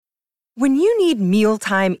When you need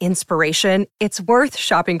mealtime inspiration, it's worth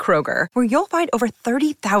shopping Kroger, where you'll find over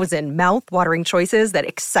 30,000 mouth-watering choices that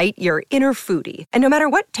excite your inner foodie. And no matter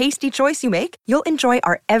what tasty choice you make, you'll enjoy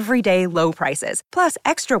our everyday low prices, plus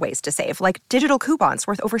extra ways to save, like digital coupons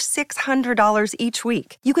worth over $600 each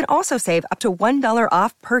week. You can also save up to $1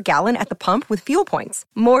 off per gallon at the pump with fuel points.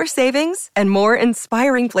 More savings and more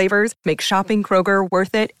inspiring flavors make shopping Kroger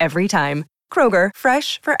worth it every time. Kroger,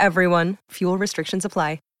 fresh for everyone. Fuel restrictions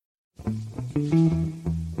apply.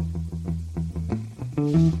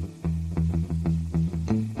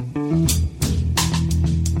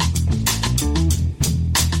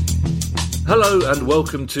 Hello and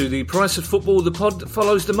welcome to The Price of Football, the pod that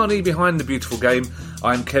follows the money behind the beautiful game.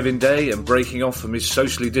 I'm Kevin Day, and breaking off from his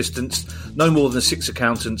socially distanced, no more than 6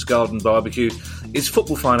 accountants garden barbecue is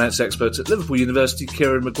football finance expert at Liverpool University,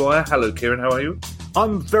 Kieran Maguire. Hello Kieran, how are you?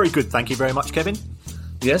 I'm very good, thank you very much, Kevin.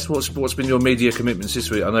 Yes, what's been your media commitments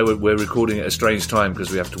this week? I know we're recording at a strange time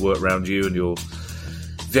because we have to work around you and your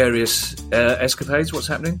various escapades. What's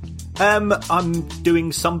happening? I'm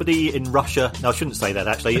doing somebody in Russia. No, I shouldn't say that,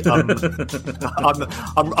 actually.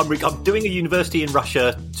 I'm doing a university in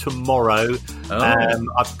Russia tomorrow.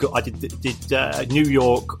 Oh. I did New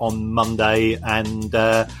York on Monday, and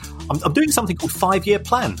I'm doing something called 5-year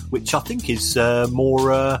plan, which I think is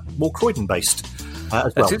more Croydon based.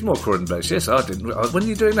 As well. It is more Croydon-based, yes. I didn't. When are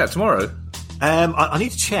you doing that? Tomorrow? I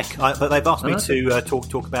need to check, but they've asked me to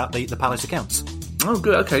talk about the Palace accounts. Oh,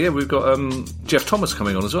 good. Okay, yeah, we've got Jeff Thomas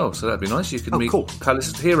coming on as well, so that'd be nice. You can meet cool.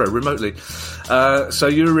 Palace hero remotely. So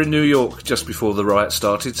you were in New York just before the riot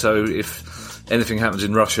started, so if anything happens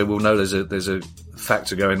in Russia, we'll know there's a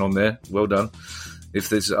factor going on there. Well done.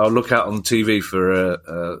 I'll look out on TV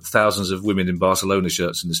for thousands of women in Barcelona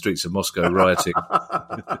shirts in the streets of Moscow rioting.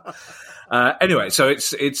 Anyway, so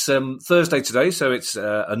it's Thursday today, so it's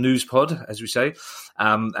a news pod, as we say.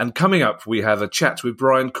 And coming up, we have a chat with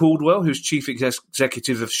Brian Caldwell, who's Chief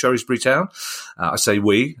Executive of Shrewsbury Town. I say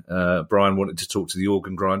we. Brian wanted to talk to the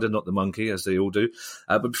organ grinder, not the monkey, as they all do.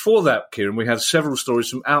 But before that, Kieran, we have several stories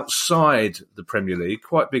from outside the Premier League,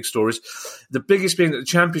 quite big stories. The biggest being that the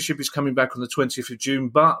Championship is coming back on the 20th of June,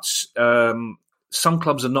 but some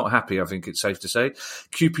clubs are not happy, I think it's safe to say.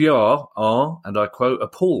 QPR are, and I quote,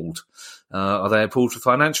 appalled. Are they appalled for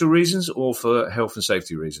financial reasons or for health and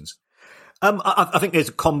safety reasons? I think there's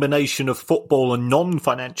a combination of football and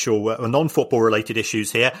non-football related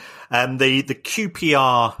issues here. The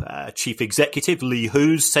QPR chief executive, Lee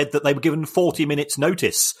Hoos, said that they were given 40 minutes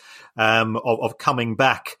notice of coming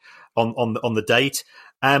back on the date.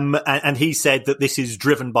 And he said that this is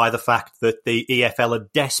driven by the fact that the EFL are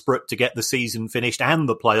desperate to get the season finished and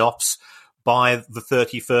the playoffs by the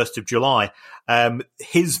 31st of July.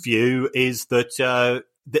 His view is that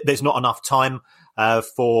there's not enough time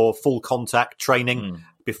for full contact training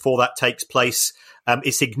before that takes place.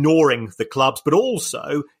 It's ignoring the clubs, but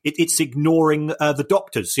also it's ignoring the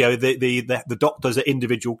doctors. You know, the doctors at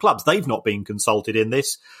individual clubs. They've not been consulted in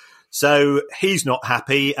this. So he's not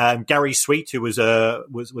happy. Gary Sweet, who was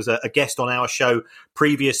a guest on our show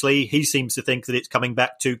previously, he seems to think that it's coming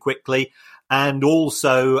back too quickly. And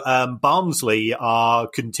also, Barnsley are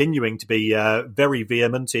continuing to be very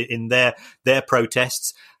vehement in their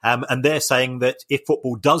protests. And they're saying that if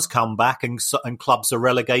football does come back and clubs are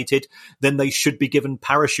relegated, then they should be given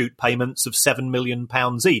parachute payments of £7 million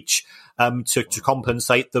each to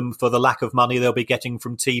compensate them for the lack of money they'll be getting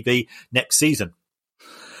from TV next season.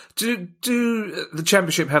 Do the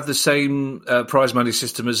Championship have the same prize money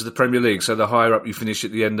system as the Premier League? So the higher up you finish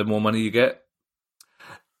at the end, the more money you get?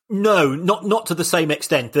 No, not to the same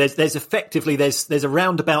extent. There's effectively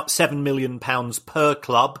around about £7 million per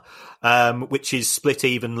club, which is split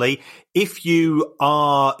evenly. If you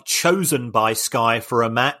are chosen by Sky for a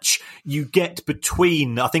match, you get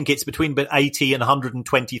between 80 and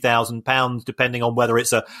 £120,000, depending on whether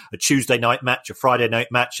it's a Tuesday night match, a Friday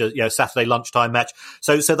night match, a Saturday lunchtime match.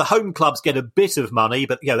 So the home clubs get a bit of money,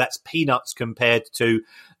 but that's peanuts compared to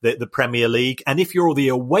the Premier League. And if you're the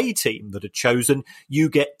away team that are chosen, you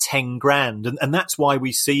get 10 grand. And that's why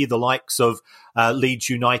we see the likes of Leeds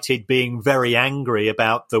United being very angry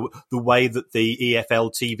about the way that the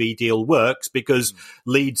EFL TV deal works, because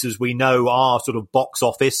Leeds, as we know, are sort of box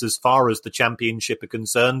office as far as the Championship are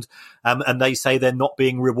concerned. And they say they're not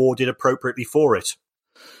being rewarded appropriately for it.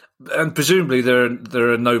 And presumably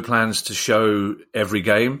there are no plans to show every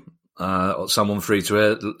game, someone free to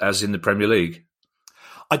air, as in the Premier League.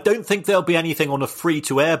 I don't think there'll be anything on a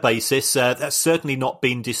free-to-air basis. That's certainly not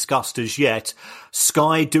been discussed as yet.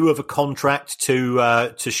 Sky do have a contract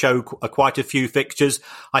to show quite a few fixtures.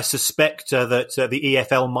 I suspect that the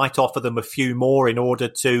EFL might offer them a few more in order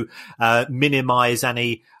to minimise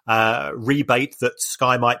any rebate that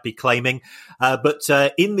Sky might be claiming. But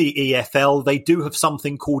in the EFL, they do have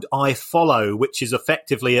something called iFollow, which is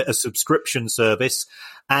effectively a subscription service.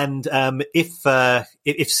 And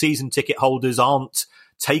if season ticket holders aren't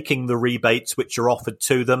taking the rebates which are offered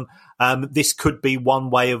to them, this could be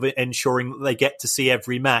one way of ensuring that they get to see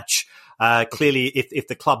every match. Clearly, if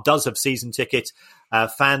the club does have season ticket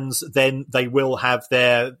fans, then they will have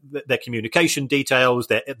their communication details,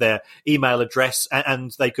 their email address,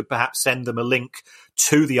 and they could perhaps send them a link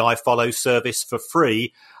to the iFollow service for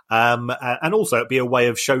free. And also it'd be a way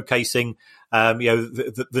of showcasing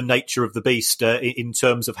the nature of the beast in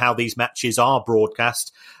terms of how these matches are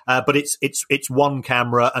broadcast. But it's one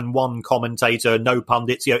camera and one commentator, no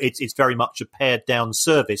pundits. It's very much a pared down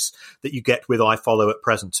service that you get with iFollow at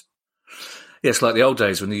present. Yeah, it's like the old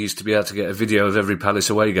days when they used to be able to get a video of every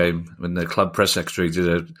Palace away game when the club press secretary did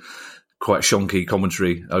a quite shonky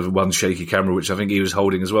commentary over one shaky camera, which I think he was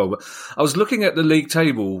holding as well. But I was looking at the league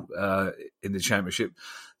table in the Championship.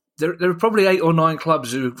 There are probably 8 or 9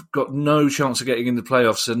 clubs who've got no chance of getting in the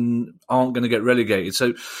playoffs and aren't going to get relegated.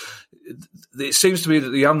 So it seems to me that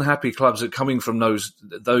the unhappy clubs are coming from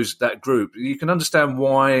that group. You can understand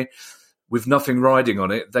why, with nothing riding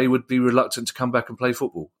on it, they would be reluctant to come back and play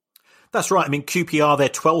football. That's right. I mean, QPR, they're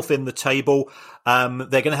 12th in the table. They're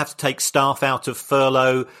going to have to take staff out of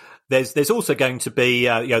furlough. There's also going to be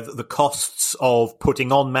the costs of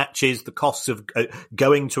putting on matches, the costs of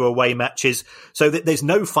going to away matches. So that there's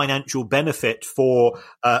no financial benefit for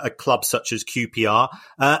a club such as QPR.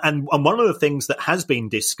 And one of the things that has been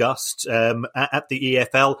discussed at the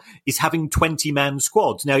EFL is having 20-man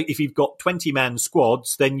squads. Now, if you've got 20-man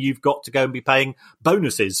squads, then you've got to go and be paying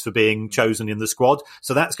bonuses for being chosen in the squad.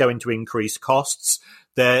 So that's going to increase costs.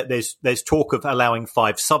 There's talk of allowing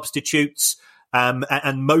 5 substitutes.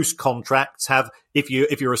 And most contracts have, if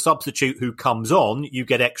you're a substitute who comes on, you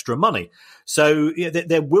get extra money. So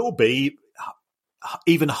there will be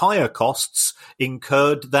even higher costs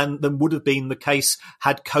incurred than would have been the case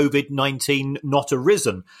had COVID-19 not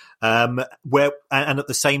arisen. And at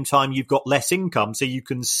the same time, you've got less income. So you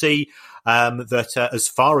can see that as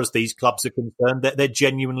far as these clubs are concerned, that they're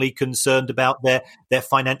genuinely concerned about their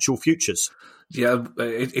financial futures. Yeah,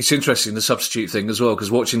 it's interesting, the substitute thing as well, because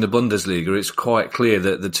watching the Bundesliga, it's quite clear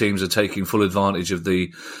that the teams are taking full advantage of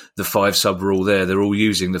the 5 sub rule there. They're all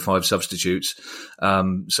using the 5 substitutes.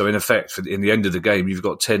 So in effect, in the end of the game, you've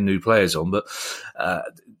got 10 new players on, but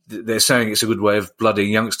they're saying it's a good way of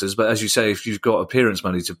blooding youngsters. But as you say, if you've got appearance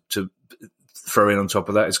money to throw in on top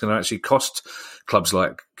of that, it's going to actually cost clubs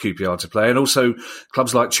like QPR to play. And also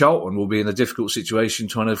clubs like Charlton will be in a difficult situation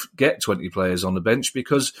trying to get 20 players on the bench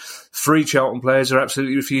because 3 Charlton players are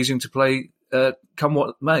absolutely refusing to play come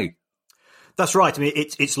what may. That's right. I mean,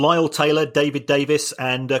 it's Lyle Taylor, David Davis,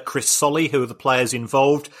 and Chris Solly who are the players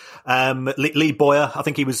involved. Lee Boyer, I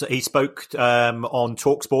think he spoke on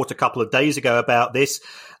TalkSport a couple of days ago about this,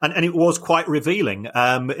 and it was quite revealing.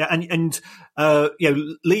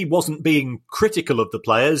 Lee wasn't being critical of the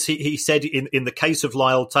players. He said in the case of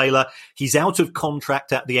Lyle Taylor, he's out of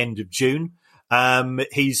contract at the end of June.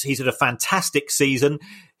 He's had a fantastic season.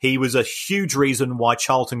 He was a huge reason why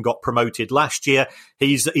Charlton got promoted last year.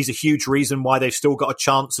 He's a huge reason why they've still got a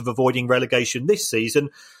chance of avoiding relegation this season.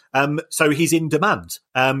 So he's in demand.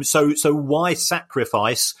 So why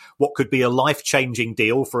sacrifice what could be a life-changing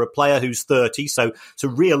deal for a player who's 30? So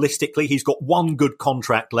realistically, he's got one good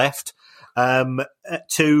contract left,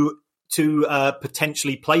 to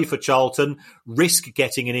potentially play for Charlton, risk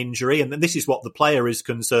getting an injury, and this is what the player is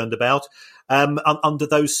concerned about under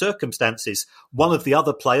those circumstances. One of the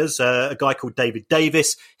other players, a guy called David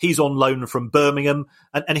Davis, he's on loan from Birmingham,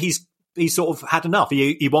 and he's sort of had enough.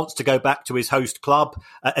 He wants to go back to his host club.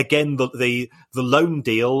 Again, the loan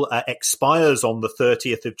deal expires on the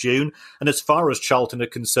 30th of June. And as far as Charlton are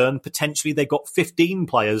concerned, potentially they've got 15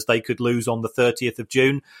 players they could lose on the 30th of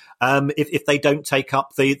June if they don't take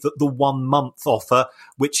up the 1 month offer,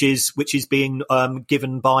 which is being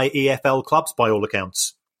given by EFL clubs by all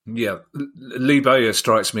accounts. Yeah, Lee Bowyer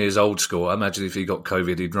strikes me as old school. I imagine if he got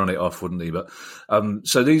COVID, he'd run it off, wouldn't he? But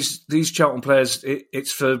so these Charlton players,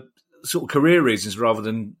 it's for sort of career reasons rather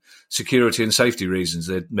than security and safety reasons.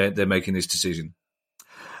 They're making this decision.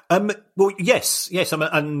 Well, yes,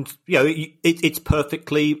 and it's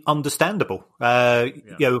perfectly understandable.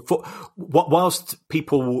 Whilst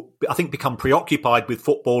people, I think, become preoccupied with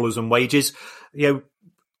footballers and wages,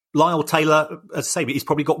 Lyle Taylor, as I say, he's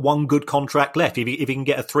probably got one good contract left. If he can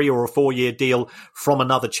get a 3 or a 4 year deal from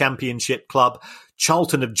another Championship club.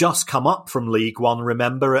 Charlton have just come up from League One,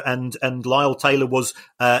 remember, and Lyle Taylor was,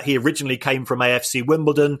 he originally came from AFC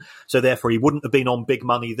Wimbledon, so therefore he wouldn't have been on big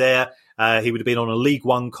money there. He would have been on a League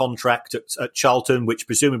One contract at Charlton, which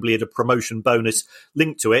presumably had a promotion bonus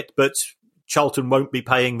linked to it, but Charlton won't be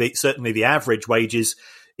paying certainly the average wages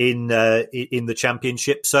in the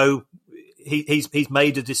Championship, so he's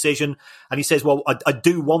made a decision, and he says, well, I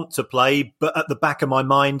do want to play, but at the back of my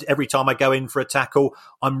mind, every time I go in for a tackle,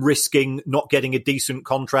 I'm risking not getting a decent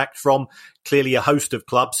contract from clearly a host of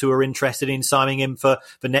clubs who are interested in signing him for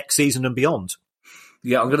next season and beyond.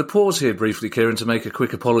 Yeah, I'm going to pause here briefly, Kieran, to make a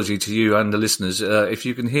quick apology to you and the listeners. If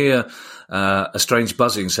you can hear a strange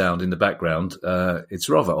buzzing sound in the background, it's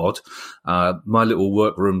rather odd. My little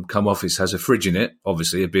workroom come office has a fridge in it,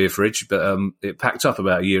 obviously a beer fridge, but it packed up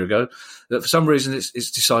about a year ago. For some reason, it's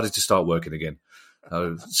decided to start working again.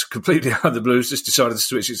 It's completely out of the blue. It's just decided to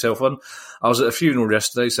switch itself on. I was at a funeral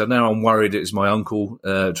yesterday, so now I'm worried it was my uncle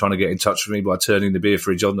trying to get in touch with me by turning the beer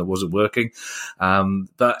fridge on that wasn't working.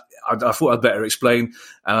 But I thought I'd better explain.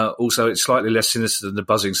 Also, it's slightly less sinister than the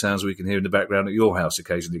buzzing sounds we can hear in the background at your house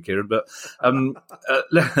occasionally, Kieran. But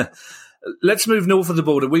let's move north of the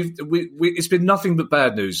border. It's been nothing but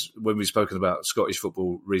bad news when we've spoken about Scottish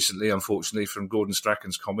football recently, unfortunately, from Gordon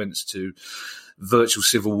Strachan's comments to virtual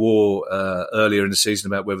civil war earlier in the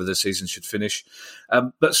season about whether the season should finish.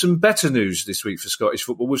 But some better news this week for Scottish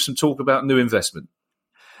football with some talk about new investment.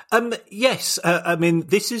 Yes. I mean,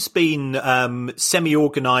 this has been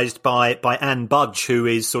semi-organised by Anne Budge, who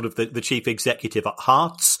is sort of the chief executive at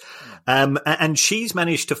Hearts. And she's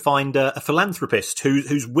managed to find a philanthropist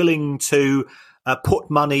who's willing to put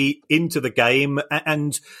money into the game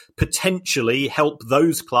and potentially help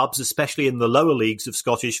those clubs, especially in the lower leagues of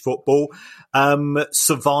Scottish football,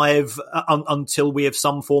 survive until we have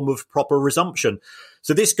some form of proper resumption.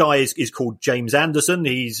 So this guy is called James Anderson.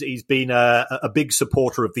 He's been a big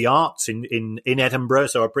supporter of the arts in Edinburgh.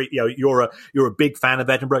 So you're a big fan of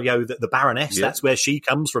Edinburgh. The Baroness, yeah. That's where she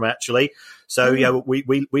comes from, actually. So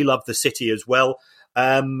we love the city as well.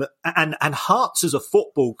 And Hearts as a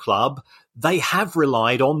football club, they have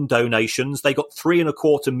relied on donations. They got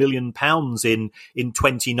 £3.25 million in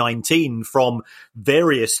 2019 from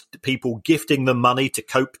various people gifting them money to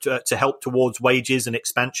cope to help towards wages and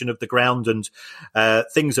expansion of the ground and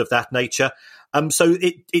things of that nature. So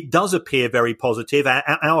it does appear very positive.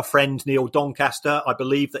 Our friend Neil Doncaster, I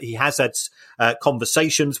believe that he has had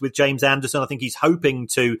conversations with James Anderson. I think he's hoping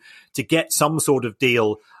to get some sort of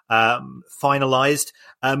deal finalised.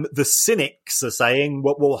 The cynics are saying,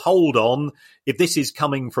 well, hold on. If this is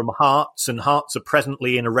coming from Hearts, and Hearts are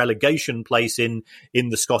presently in a relegation place in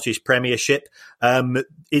the Scottish Premiership, does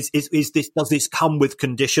this come with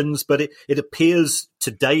conditions? But it appears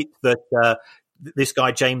to date that this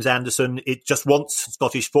guy, James Anderson, it just wants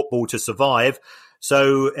Scottish football to survive.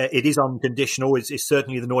 So it is unconditional. It's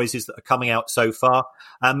certainly the noises that are coming out so far.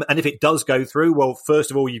 And if it does go through, well,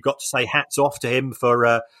 first of all, you've got to say hats off to him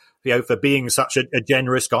for being such a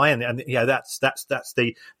generous guy. And that's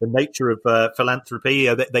the nature of philanthropy.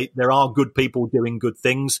 There are good people doing good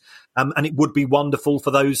things. And it would be wonderful for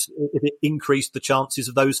those, if it increased the chances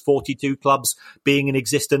of those 42 clubs being in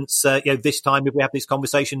existence, this time, if we have this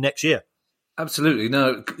conversation next year. Absolutely.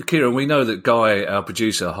 No, Kieran, we know that Guy, our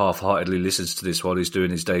producer, half-heartedly listens to this while he's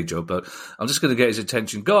doing his day job, but I'm just going to get his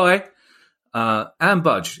attention. Guy, Anne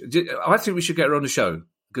Budge, I think we should get her on the show,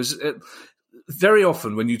 because very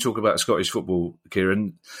often when you talk about Scottish football,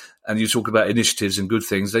 Kieran, and you talk about initiatives and good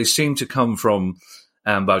things, they seem to come from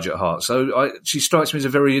Anne Budge at Heart. So she strikes me as a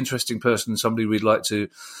very interesting person, somebody we'd like to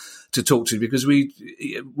talk to, because we're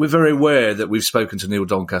very aware that we've spoken to Neil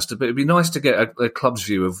Doncaster, but it'd be nice to get a club's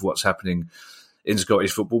view of what's happening in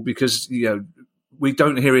Scottish football, because we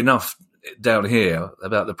don't hear enough down here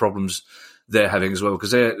about the problems they're having as well,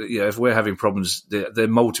 because if we're having problems, they're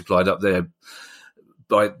multiplied up there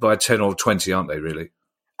by 10 or 20, aren't they, really?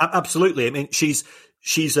 Absolutely. I mean, she's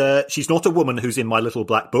not a woman who's in my little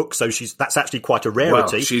black book, so that's actually quite a rarity.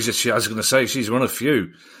 Well, I was going to say, she's one of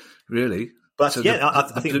few, really. But so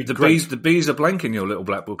I think the bees are blank in your little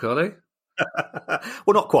black book, are they?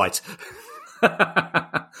 Well, not quite.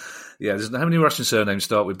 Yeah, how many Russian surnames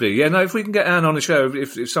start with B? Yeah, no, if we can get Anne on the show,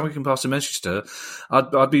 if someone can pass a message to her,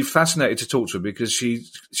 I'd be fascinated to talk to her, because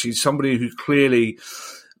she's somebody who clearly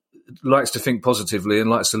likes to think positively and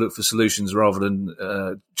likes to look for solutions rather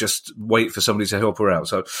than just wait for somebody to help her out.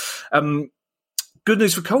 So, good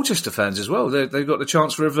news for Colchester fans as well. They've got the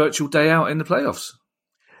chance for a virtual day out in the playoffs.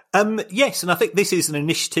 Yes, and I think this is an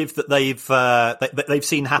initiative that they've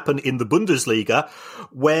seen happen in the Bundesliga,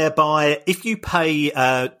 whereby if you pay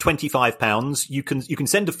 £25, you can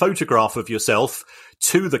send a photograph of yourself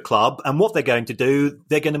to the club, and what they're going to do,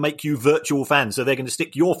 they're going to make you virtual fans. So they're going to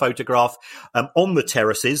stick your photograph on the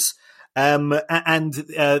terraces.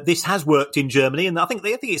 This has worked in Germany, and I think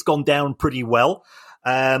it's gone down pretty well.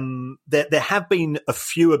 There have been a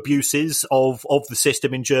few abuses of the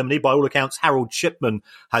system in Germany. By all accounts, Harold Shipman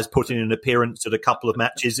has put in an appearance at a couple of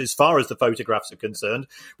matches as far as the photographs are concerned,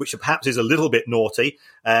 which perhaps is a little bit naughty.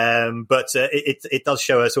 But it does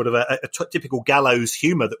show a sort of a typical gallows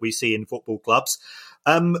humour that we see in football clubs.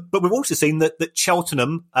 But we've also seen that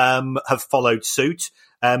Cheltenham have followed suit.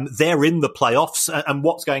 They're in the playoffs, and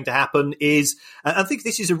what's going to happen is, I think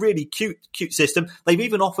this is a really cute system. They've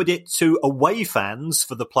even offered it to away fans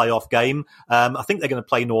for the playoff game. I think they're going to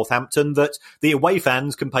play Northampton, that the away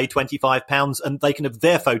fans can pay £25 and they can have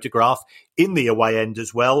their photograph in the away end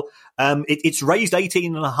as well. It's raised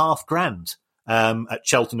 18.5 grand. At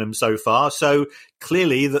Cheltenham so far. So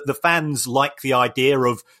clearly the fans like the idea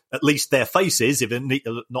of at least their faces, if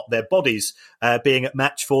not their bodies, being at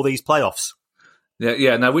match for these playoffs.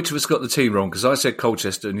 Yeah. Now, which of us got the team wrong? Because I said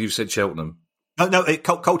Colchester and you said Cheltenham. No,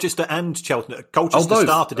 Colchester and Cheltenham. Colchester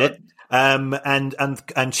started it,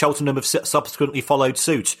 and Cheltenham have subsequently followed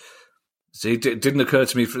suit. See, it didn't occur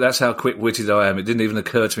to me. That's how quick-witted I am. It didn't even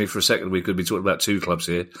occur to me for a second we could be talking about two clubs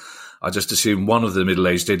here. I just assumed one of the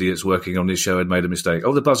middle-aged idiots working on this show had made a mistake.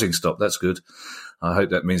 Oh, the buzzing stopped. That's good. I hope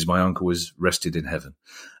that means my uncle is rested in heaven.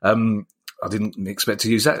 I didn't expect to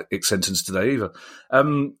use that sentence today either.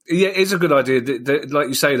 Yeah, it's a good idea. Like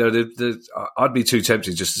you say, though, I'd be too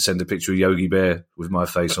tempted just to send a picture of Yogi Bear with my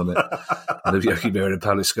face on it and a Yogi Bear in a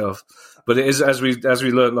palace scarf. But it is, as we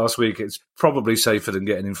learned last week, it's probably safer than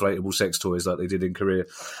getting inflatable sex toys like they did in Korea.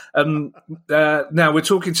 Now, we're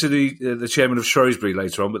talking to the chairman of Shrewsbury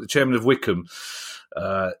later on, but the chairman of Wycombe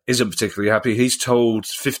isn't particularly happy. He's told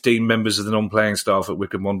 15 members of the non-playing staff at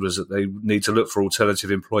Wycombe Wanderers that they need to look for alternative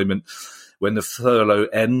employment when the furlough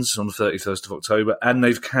ends on the 31st of October, and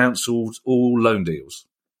they've cancelled all loan deals.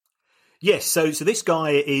 Yes, so this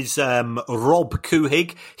guy is Rob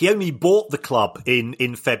Kuhig. He only bought the club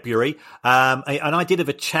in February, and I did have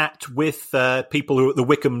a chat with people who are at the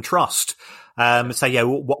Wycombe Trust. Say,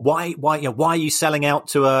 why are you selling out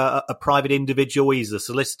to a private individual? He's a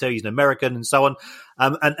solicitor, he's an American, and so on.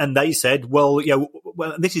 And they said, well,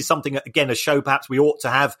 this is something, again, a show perhaps we ought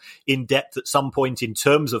to have in depth at some point in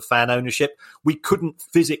terms of fan ownership. We couldn't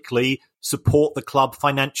physically support the club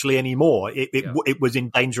financially anymore. It was in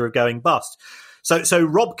danger of going bust. So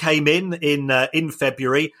Rob came in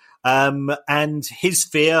February, and his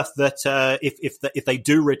fear that if they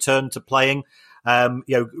do return to playing,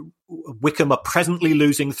 Wycombe are presently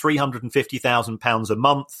losing £350,000 a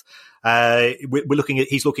month.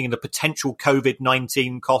 He's looking at a potential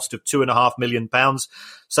COVID-19 cost of £2.5 million.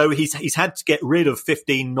 So he's had to get rid of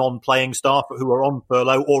 15 non-playing staff who are on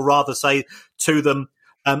furlough, or rather say to them,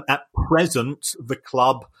 at present, the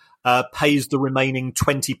club pays the remaining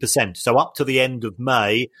 20%. So up to the end of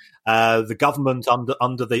May, the government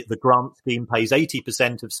under the grant scheme pays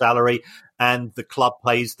 80% of salary, and the club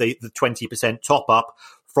pays the 20% top up.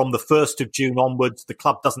 From the 1st of June onwards, the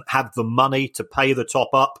club doesn't have the money to pay the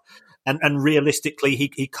top up, and realistically,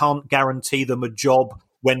 he can't guarantee them a job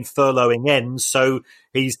when furloughing ends. So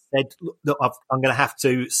he said, look, I'm going to have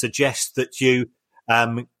to suggest that you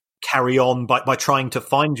carry on by trying to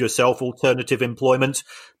find yourself alternative employment,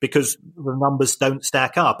 because the numbers don't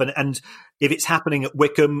stack up. And if it's happening at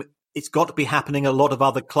Wycombe, it's got to be happening at a lot of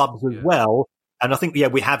other clubs as well. And I think,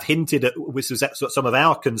 we have hinted at some of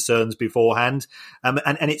our concerns beforehand.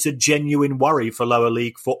 And it's a genuine worry for lower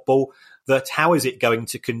league football that how is it going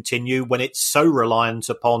to continue when it's so reliant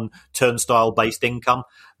upon turnstile-based income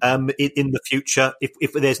in the future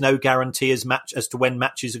if there's no guarantee as to when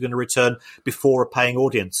matches are going to return before a paying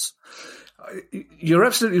audience? You're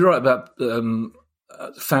absolutely right about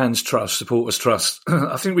fans' trust, supporters' trust.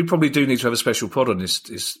 I think we probably do need to have a special pod on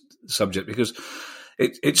this subject, because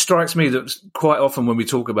it strikes me that quite often when we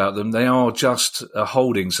talk about them, they are just a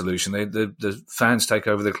holding solution. The fans take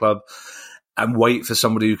over the club and wait for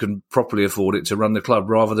somebody who can properly afford it to run the club,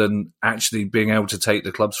 rather than actually being able to take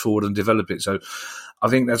the clubs forward and develop it. So I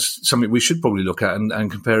think that's something we should probably look at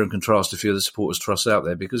and compare and contrast a few of the supporters' trusts out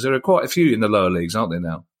there, because there are quite a few in the lower leagues, aren't there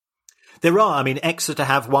now? There are. I mean, Exeter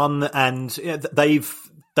have one, and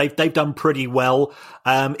they've done pretty well.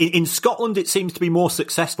 In Scotland, it seems to be more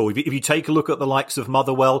successful. If you take a look at the likes of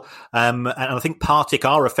Motherwell, and I think Partick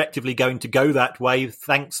are effectively going to go that way,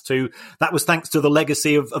 thanks to the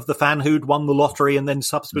legacy of the fan who'd won the lottery and then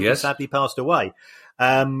subsequently sadly passed away.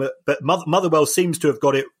 But Motherwell seems to have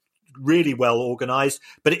got it really well organised,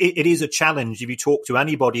 but it is a challenge if you talk to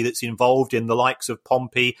anybody that's involved in the likes of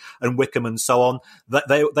Pompey and Wickham and so on, that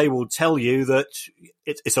they will tell you that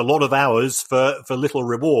it's a lot of hours for little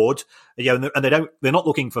reward, and they're not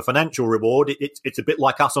looking for financial reward. It's a bit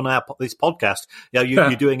like us on this podcast.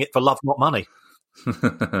 You're doing it for love, not money.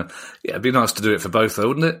 Yeah, it'd be nice to do it for both, though,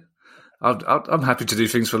 wouldn't it? I'm happy to do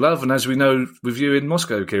things for love, and as we know with you in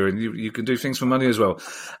Moscow, Kieran, you can do things for money as well.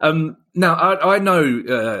 Now, I know,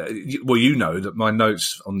 you know that my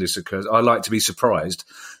notes on this occurs. I like to be surprised,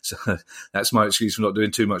 so that's my excuse for not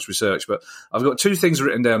doing too much research. But I've got two things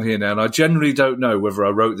written down here now, and I generally don't know whether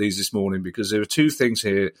I wrote these this morning because there are two things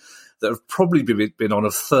here that have probably been on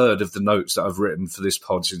a third of the notes that I've written for this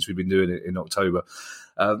pod since we've been doing it in October.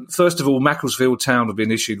 First of all, Macclesfield Town have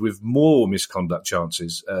been issued with more misconduct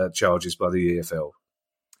charges by the EFL.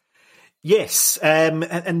 Yes,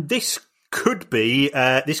 and this could be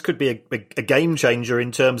a game changer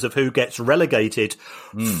in terms of who gets relegated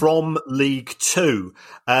from League Two.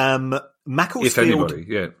 Macclesfield, if anybody,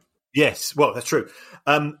 yeah. Yes, well, that's true.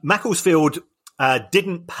 Macclesfield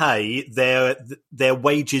didn't pay their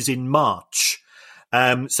wages in March.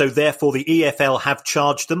 So therefore, the EFL have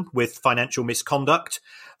charged them with financial misconduct.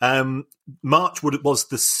 March was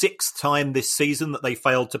the sixth time this season that they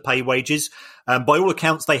failed to pay wages. By all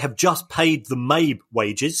accounts, they have just paid the May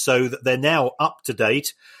wages, so that they're now up to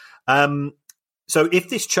date. So if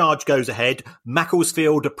this charge goes ahead,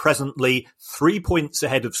 Macclesfield are presently 3 points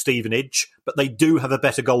ahead of Stevenage, but they do have a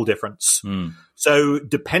better goal difference. So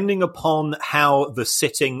depending upon how the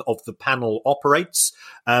sitting of the panel operates,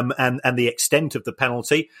 and the extent of the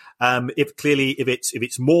penalty, if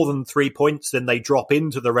it's more than 3 points, then they drop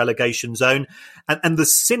into the relegation zone. And the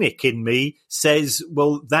cynic in me says,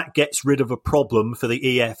 well, that gets rid of a problem for the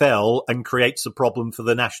EFL and creates a problem for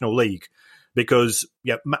the National League. Because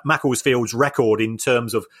Macclesfield's record in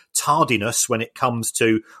terms of tardiness when it comes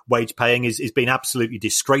to wage paying is been absolutely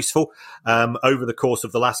disgraceful over the course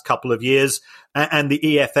of the last couple of years. And the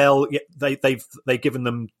EFL, they've given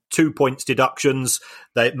them 2 points deductions.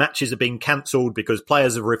 Matches are being cancelled because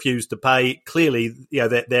players have refused to pay. Clearly,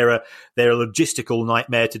 they're a logistical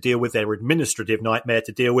nightmare to deal with. They're an administrative nightmare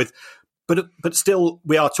to deal with. But still,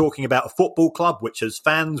 we are talking about a football club which has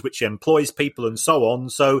fans, which employs people, and so on.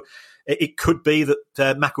 So it could be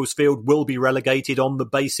that Macclesfield will be relegated on the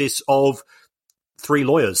basis of 3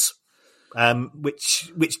 lawyers,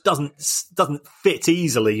 which doesn't fit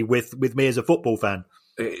easily with me as a football fan.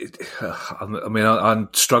 I'm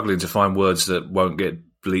struggling to find words that won't get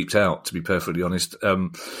bleeped out, to be perfectly honest.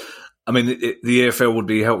 The EFL would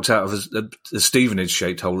be helped out of a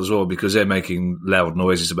Stevenage-shaped hole as well, because they're making loud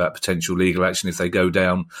noises about potential legal action if they go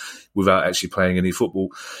down without actually playing any football.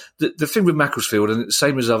 The thing with Macclesfield, and the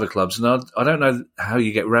same as other clubs, and I don't know how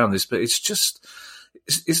you get around this, but it's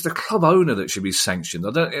the club owner that should be sanctioned.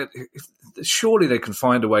 Surely they can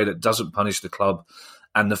find a way that doesn't punish the club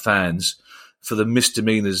and the fans for the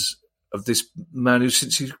misdemeanours of this man who,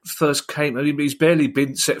 since he first came, he's barely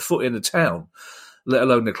been set foot in the town, let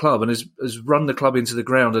alone the club, and has run the club into the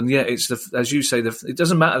ground. And yet, as you say, it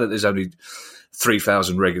doesn't matter that there's only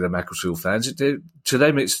 3,000 regular Macclesfield fans. To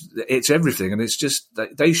them, it's everything, and it's just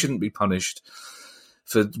they shouldn't be punished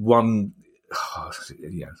for one.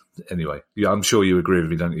 Anyway, I'm sure you agree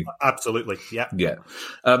with me, don't you? Absolutely, yeah. Yeah.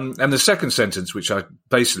 And the second sentence, which I've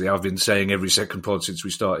been saying every second pod since we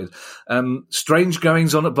started, strange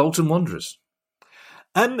goings on at Bolton Wanderers.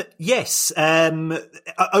 Yes.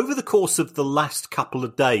 Over the course of the last couple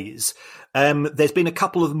of days, there's been a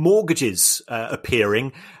couple of mortgages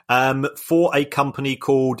appearing for a company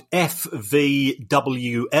called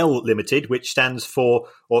FVWL Limited, which stands for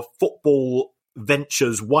Football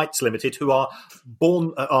Ventures Whites Limited, who are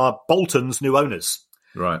Bolton's new owners.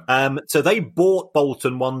 Right. So they bought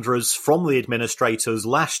Bolton Wanderers from the administrators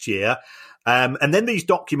last year. And then these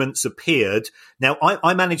documents appeared. Now,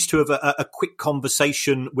 I managed to have a quick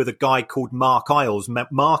conversation with a guy called Mark Isles.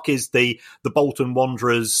 Mark is the Bolton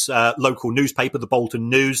Wanderers local newspaper, the Bolton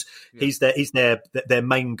News. Yeah. He's their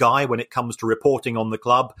main guy when it comes to reporting on the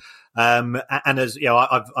club. And as you know,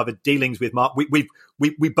 I've had dealings with Mark.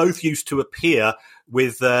 We both used to appear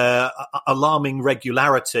with alarming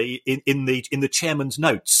regularity in the chairman's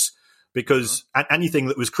notes. Because anything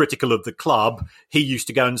that was critical of the club, he used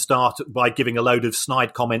to go and start by giving a load of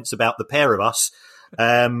snide comments about the pair of us,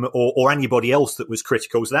 or anybody else that was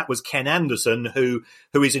critical. So that was Ken Anderson, who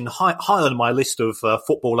is high on my list of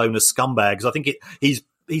football owner scumbags. I think he's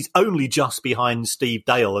only just behind Steve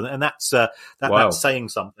Dale, and that's saying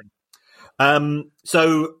something.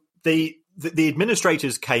 So the the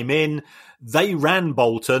administrators came in, they ran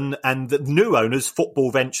Bolton, and the new owners,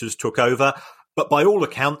 Football Ventures, took over. But by all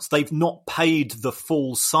accounts, they've not paid the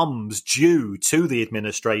full sums due to the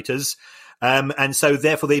administrators. And so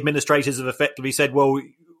therefore the administrators have effectively said, well,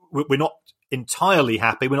 we're not entirely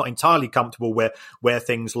happy. We're not entirely comfortable where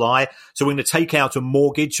things lie. So we're going to take out a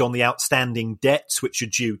mortgage on the outstanding debts, which are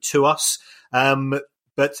due to us.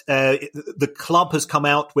 But the club has come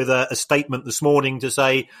out with a statement this morning to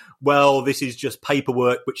say, well, this is just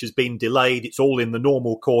paperwork which has been delayed. It's all in the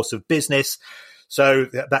normal course of business. So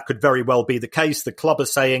that could very well be the case. The club are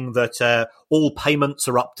saying that all payments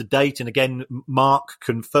are up to date. And again, Mark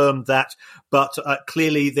confirmed that. But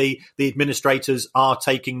clearly the administrators are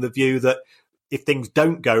taking the view that if things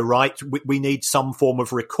don't go right, we need some form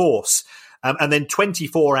of recourse. And then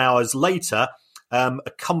 24 hours later,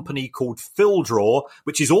 a company called Phildraw,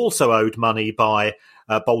 which is also owed money by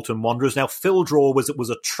Bolton Wanderers. Now, Phildraw was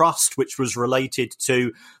a trust which was related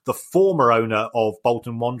to the former owner of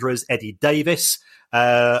Bolton Wanderers, Eddie Davis.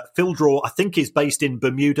 Phildraw, I think, is based in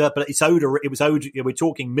Bermuda, but it was owed. We're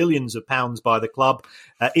talking millions of pounds by the club.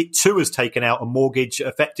 It too has taken out a mortgage,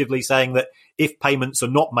 effectively saying that if payments are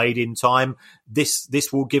not made in time, this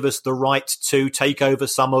will give us the right to take over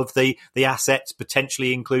some of the assets,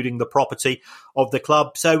 potentially including the property of the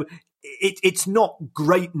club. So it's not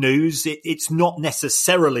great news. It's not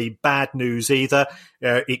necessarily bad news either.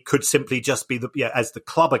 It could simply just be as the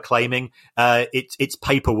club are claiming, it's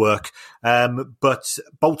paperwork. But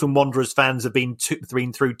Bolton Wanderers fans have been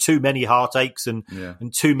through too many heartaches and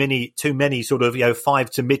too many sort of 5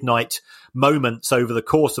 to midnight moments over the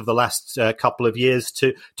course of the last couple of years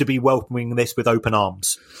to be welcoming this with open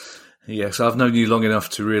arms. Yes, I've known you long enough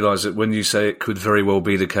to realise that when you say it could very well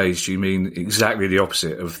be the case, you mean exactly the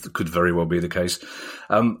opposite of could very well be the case.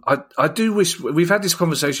 I do wish, we've had this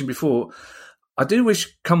conversation before, I do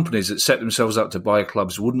wish companies that set themselves up to buy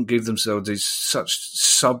clubs wouldn't give themselves these such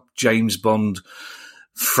sub-James Bond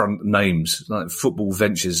front names, like Football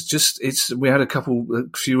Ventures. We had a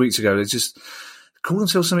few weeks ago, they just call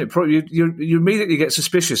themselves something. You immediately get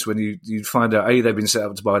suspicious when you find out, A, they've been set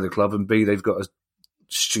up to buy the club, and B, they've got a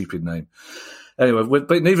stupid name. Anyway,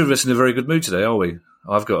 but neither of us in a very good mood today, are we?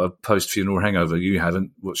 I've got a post-funeral hangover. You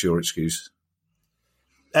haven't. What's your excuse?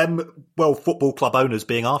 Well, football club owners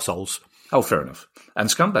being arseholes. Oh, fair enough. And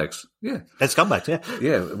scumbags. Yeah. And scumbags, yeah.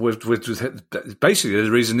 Yeah. With basically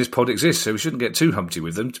the reason this pod exists, so we shouldn't get too humpty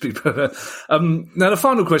with them. Now, the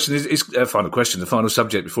final question is the final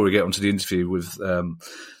subject before we get onto the interview with the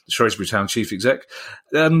Shrewsbury Town chief exec.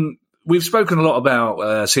 We've spoken a lot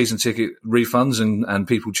about season ticket refunds and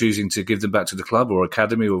people choosing to give them back to the club or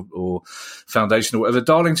academy or foundation or whatever.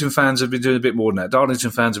 Darlington fans have been doing a bit more than that. Darlington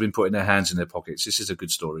fans have been putting their hands in their pockets. This is a good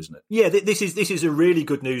story, isn't it? Yeah, this is a really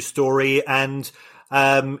good news story. And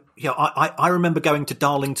I remember going to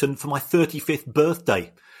Darlington for my 35th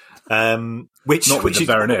birthday. Which the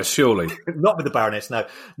Baroness, surely. Not with the Baroness, no.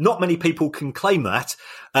 Not many people can claim that,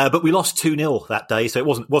 but we lost 2-0 that day, so it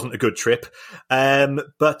wasn't a good trip. Darlington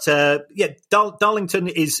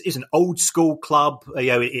is an old school club.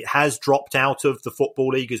 It has dropped out of the Football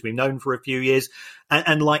League, as we've known for a few years,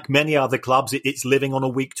 and like many other clubs, it's living on a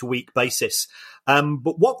week-to-week basis.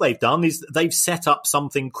 But what they've done is they've set up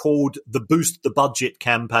something called the Boost the Budget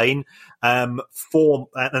campaign, and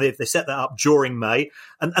they set that up during May,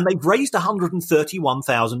 and they've raised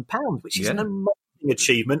 £131,000, which is an amazing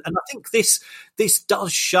achievement. And I think this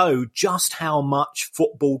does show just how much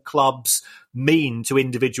football clubs mean to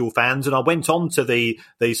individual fans. And I went on to the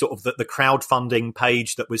sort of the crowdfunding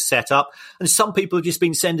page that was set up, and some people have just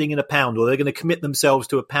been sending in £1, or they're going to commit themselves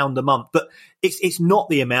to £1 a month. But it's not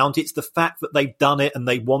the amount; it's the fact that they've done it and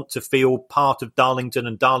they want to feel part of Darlington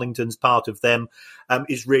and Darlington's part of them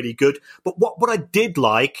is really good. But what I did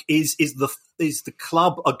like is the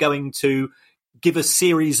club are going to give a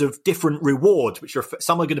series of different rewards, which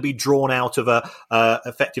some are going to be drawn out of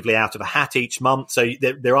effectively out of a hat each month. So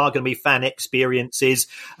there are going to be fan experiences.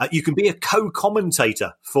 You can be a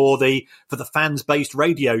co-commentator for the fans-based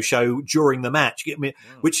radio show during the match.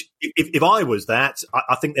 Which, if I was that,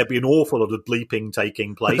 I think there'd be an awful lot of bleeping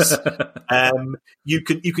taking place. You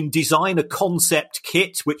can design a concept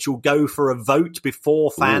kit which will go for a vote before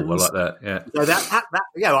fans. Ooh, I like that. Yeah. So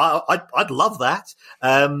I'd love that.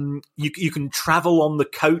 You can travel on the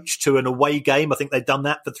coach to an away game. I think they've done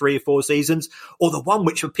that for 3 or 4 seasons. Or the one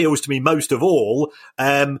which appeals to me most of all,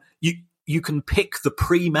 you can pick the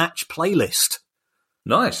pre-match playlist.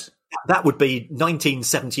 Nice. That would be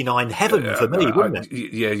 1979 heaven for me, wouldn't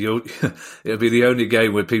it? It'll be the only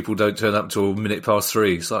game where people don't turn up till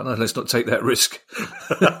 3:minutes. It's like, no, let's not take that risk.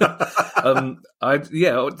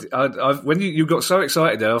 When you got so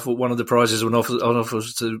excited there, I thought one of the prizes on offer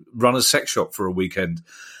was to run a sex shop for a weekend.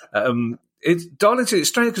 Darlington, it's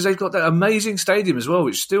strange because they've got that amazing stadium as well,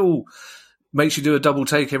 which still makes you do a double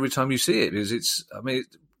take every time you see it. Because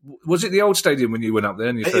was it the old stadium when you went up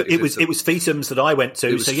there? It was Feetham's that I went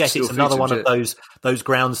to. So yes, it's another one of those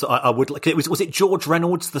grounds that I would like. Was it George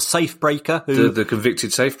Reynolds, the safe breaker, the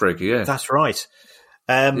convicted safe breaker? Yeah, that's right.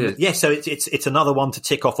 So it's another one to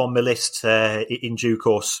tick off on my list in due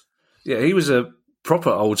course. Yeah, he was a proper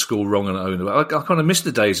old school wrong and owner. I kind of miss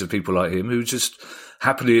the days of people like him who just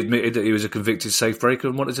happily admitted that he was a convicted safe breaker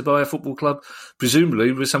and wanted to buy a football club,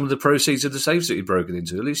 presumably with some of the proceeds of the safes that he'd broken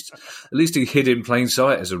into. At least he hid in plain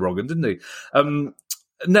sight as a wrong 'un, didn't he?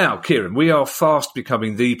 Now, Kieran, we are fast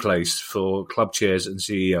becoming the place for club chairs and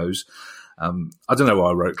CEOs. I don't know why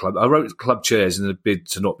I wrote club. I wrote club chairs in a bid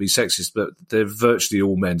to not be sexist, but they're virtually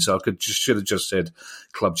all men, so should have just said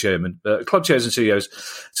club chairman. Club chairs and CEOs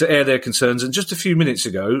to air their concerns. And just a few minutes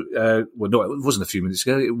ago, it wasn't a few minutes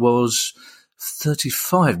ago, it was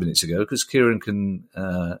 35 minutes ago, because Kieran can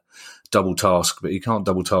double task, but he can't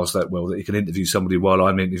double task that well that he can interview somebody while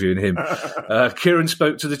I'm interviewing him. Kieran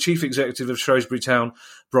spoke to the chief executive of Shrewsbury Town,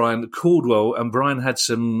 Brian Caldwell, and Brian had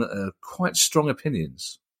some quite strong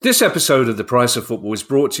opinions. This episode of The Price of Football is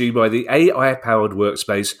brought to you by the AI-powered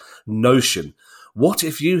workspace Notion. What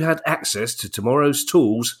if you had access to tomorrow's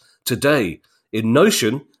tools today? In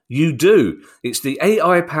Notion, you do. It's the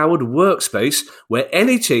AI-powered workspace where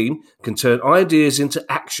any team can turn ideas into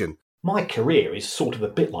action. My career is sort of a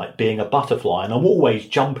bit like being a butterfly, and I'm always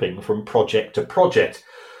jumping from project to project.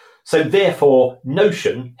 So therefore,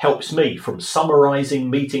 Notion helps me from summarising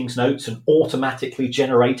meetings notes and automatically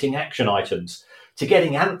generating action items to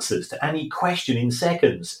getting answers to any question in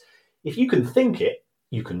seconds. If you can think it,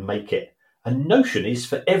 you can make it. And Notion is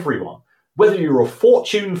for everyone, whether you're a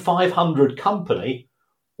Fortune 500 company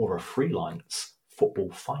or a freelance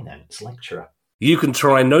football finance lecturer. You can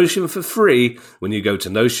try Notion for free when you go to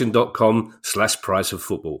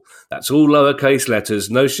notion.com/priceoffootball. That's all lowercase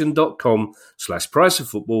letters,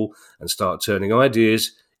 notion.com/priceoffootball, and start turning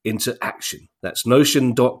ideas into action. That's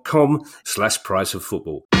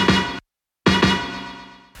notion.com/priceoffootball.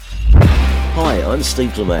 Hi, I'm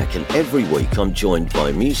Steve Lamack, and every week I'm joined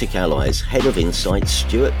by Music Ally's Head of Insight,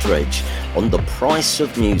 Stuart Dredge, on The Price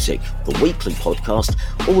of Music, the weekly podcast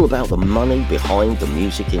all about the money behind the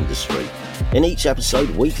music industry. In each episode,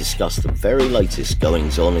 we discuss the very latest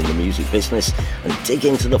goings-on in the music business and dig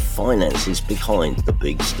into the finances behind the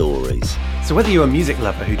big stories. So whether you're a music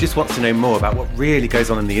lover who just wants to know more about what really goes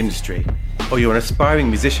on in the industry, or you're an aspiring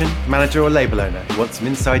musician, manager or label owner who wants some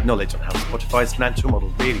inside knowledge on how Spotify's financial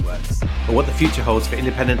model really works, or what the future holds for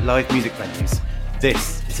independent live music venues,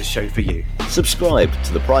 this is a show for you. Subscribe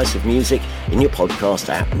to The Price of Music in your podcast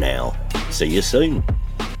app now. See you soon.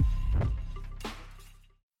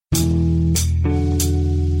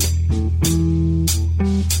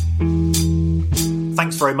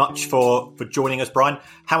 Thanks very much for joining us, Brian.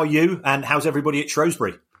 How are you, and how's everybody at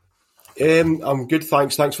Shrewsbury? I'm good,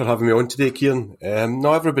 thanks. Thanks for having me on today, Kieran.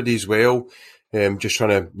 No, everybody's well. Just trying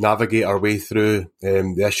to navigate our way through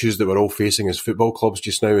the issues that we're all facing as football clubs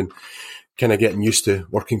just now, and kind of getting used to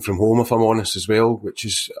working from home, if I'm honest, as well, which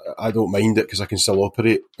is, I don't mind it because I can still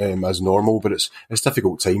operate as normal, but it's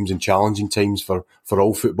difficult times and challenging times for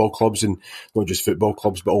all football clubs, and not just football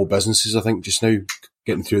clubs, but all businesses, I think, just now,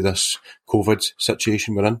 getting through this COVID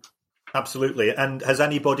situation we're in. Absolutely. And has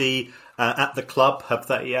anybody at the club,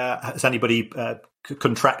 has anybody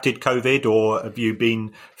contracted COVID, or have you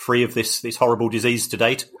been free of this horrible disease to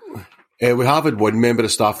date? We have had one member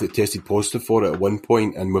of staff that tested positive for it at one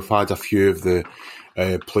point, and we've had a few of the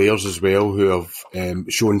players as well who have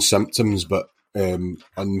shown symptoms, but and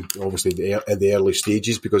obviously at the early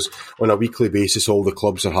stages, because on a weekly basis all the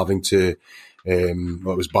clubs are having to, it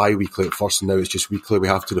was bi-weekly at first and now it's just weekly, we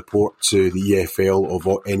have to report to the EFL of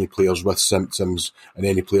any players with symptoms and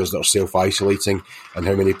any players that are self-isolating and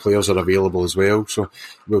how many players are available as well. So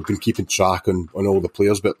we've been keeping track on all the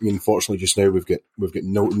players, but unfortunately just now we've got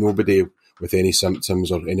nobody with any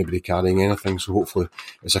symptoms or anybody carrying anything, so hopefully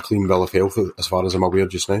it's a clean bill of health as far as I'm aware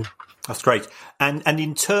just now. That's great. And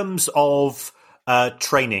in terms of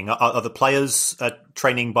training, are the players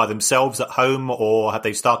training by themselves at home, or have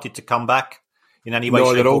they started to come back in any way,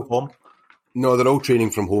 shape or form? No, they're all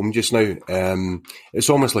training from home just now. It's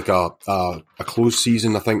almost like a closed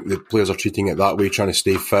season. I think the players are treating it that way, trying to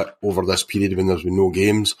stay fit over this period when there's been no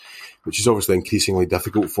games, which is obviously increasingly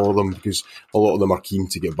difficult for them because a lot of them are keen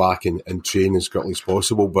to get back and train as quickly as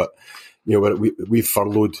possible. But we've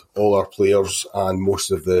furloughed all our players and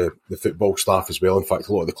most of the football staff as well. In fact,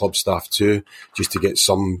 a lot of the club staff too, just to get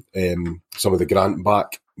some of the grant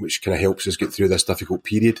back, which kind of helps us get through this difficult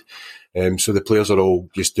period. So the players are all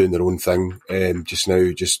just doing their own thing just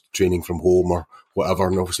now, just training from home or whatever.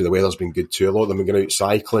 And obviously the weather's been good too. A lot of them are going out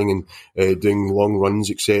cycling and doing long runs,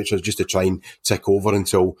 etc., just to try and tick over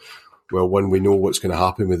until, well, when we know what's going to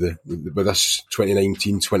happen with this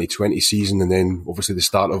 2019-2020 season, and then obviously the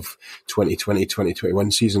start of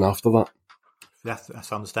 2020-2021 season after that.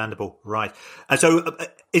 That's understandable, right? And so,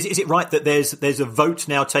 is it right that there's a vote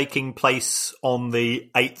now taking place on the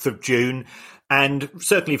 8th of June? And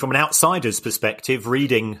certainly from an outsider's perspective,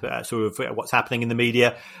 reading sort of what's happening in the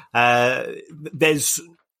media, there's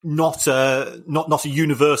not a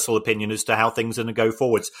universal opinion as to how things are going to go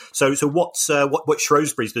forwards. So what's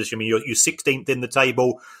Shrewsbury's position? I mean, you're 16th in the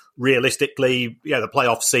table. Realistically, the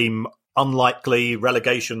playoffs seem unlikely.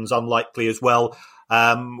 Relegation's unlikely as well.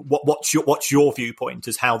 What's your viewpoint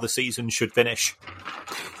as how the season should finish?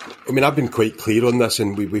 I mean, I've been quite clear on this,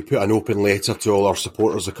 and we put an open letter to all our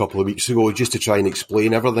supporters a couple of weeks ago just to try and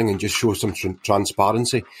explain everything and just show some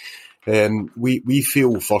transparency. We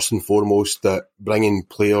feel first and foremost that bringing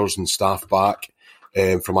players and staff back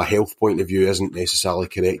from a health point of view isn't necessarily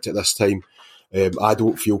correct at this time. I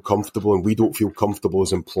don't feel comfortable, and we don't feel comfortable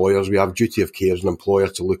as employers. We have duty of care as an employer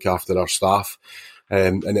to look after our staff.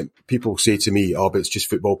 People say to me, but it's just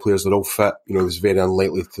football players, they're all fit. It's very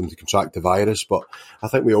unlikely for them to contract the virus. But I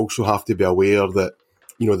think we also have to be aware that,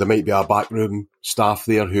 there might be our backroom staff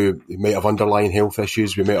there who might have underlying health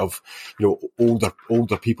issues. We might have,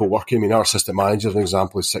 older people working. I mean, our assistant manager, for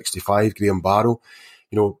example, is 65, Graham Barrow.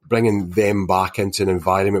 Bringing them back into an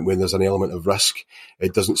environment when there's an element of risk,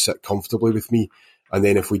 it doesn't sit comfortably with me. And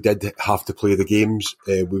then if we did have to play the games,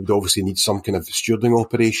 we would obviously need some kind of stewarding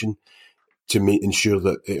operation to ensure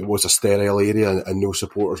that it was a sterile area and no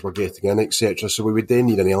supporters were getting in, etc. So we would then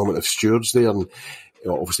need an element of stewards there, and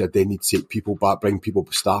obviously I'd then need to take people back, bring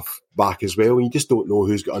staff back as well. And you just don't know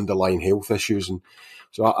who's got underlying health issues, and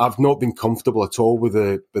so I've not been comfortable at all with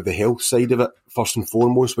the health side of it first and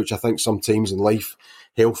foremost, which I think sometimes in life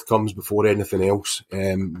health comes before anything else.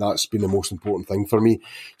 That's been the most important thing for me.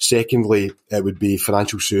 Secondly, it would be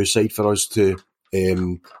financial suicide for us to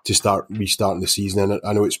start restarting the season. And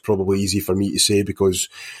I know it's probably easy for me to say because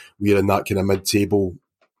we're in that kind of mid-table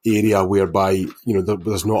area whereby,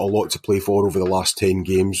 there's not a lot to play for over the last 10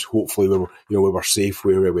 games. Hopefully we were safe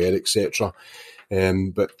where we were, etc.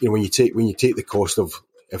 But when you take the cost of,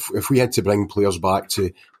 if we had to bring players back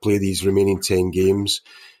to play these remaining 10 games,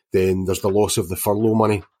 then there's the loss of the furlough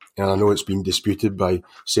money. And I know it's been disputed by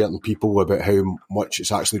certain people about how much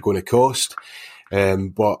it's actually going to cost.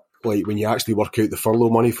 But when you actually work out the furlough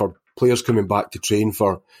money for players coming back to train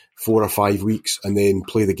for 4 or 5 weeks and then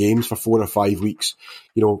play the games for 4 or 5 weeks,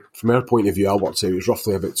 from our point of view, I worked out it was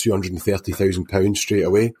roughly about £230,000 straight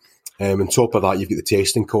away. On top of that, you've got the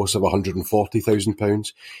testing costs of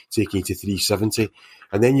 £140,000, taking you to £370,000.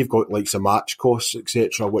 And then you've got some match costs,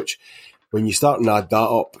 etc., which when you start and add that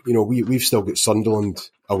up, we've still got Sunderland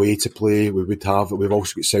away to play. We've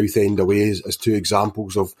also got Southend away as two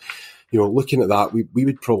examples of, looking at that, we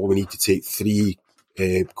would probably need to take 3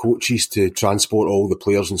 coaches to transport all the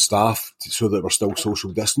players and staff so that we're still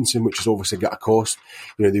social distancing, which has obviously got a cost.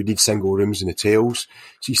 They would need single rooms in hotels.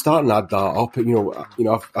 So you start and add that up.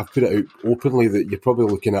 I've put it out openly that you're probably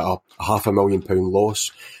looking at a £500,000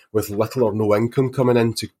 loss with little or no income coming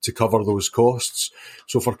in to cover those costs.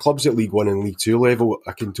 So for clubs at League One and League Two level,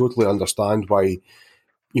 I can totally understand why,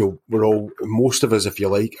 we're all, most of us, if you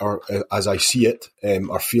like, are, as I see it,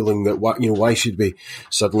 are feeling that, why should we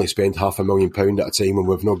suddenly spend £500,000 at a time when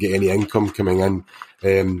we've not got any income coming in,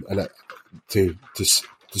 and to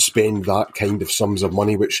spend that kind of sums of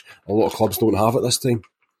money, which a lot of clubs don't have at this time.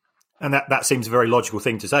 And that seems a very logical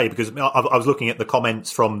thing to say, because I was looking at the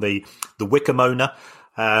comments from the Wickham owner.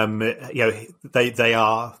 They've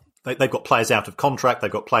got players out of contract, they've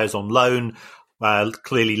got players on loan.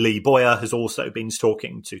 Clearly, Lee Boyer has also been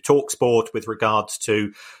talking to TalkSport with regards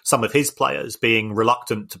to some of his players being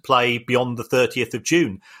reluctant to play beyond the 30th of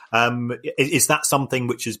June. Is that something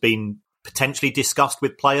which has been potentially discussed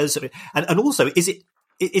with players? And also, is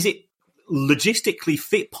it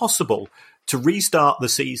logistically possible to restart the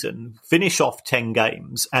season, finish off 10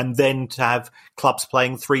 games, and then to have clubs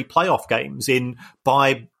playing 3 playoff games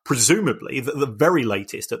by presumably the very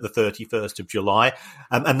latest at the 31st of July.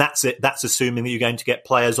 And that's it. That's assuming that you're going to get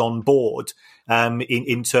players on board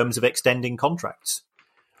in terms of extending contracts.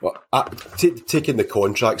 Well, taking the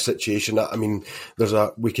contract situation, I mean,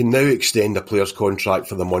 we can now extend a player's contract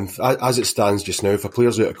for the month. As it stands just now, if a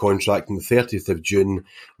player's out of contract on the 30th of June,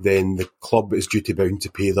 then the club is duty-bound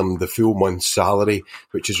to pay them the full month's salary,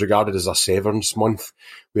 which is regarded as a severance month,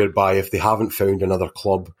 whereby if they haven't found another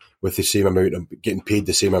club with the same amount of, getting paid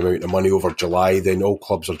the same amount of money over July, then all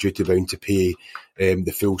clubs are duty-bound to pay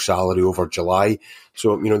the full salary over July.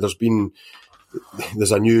 So,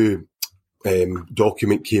 there's a new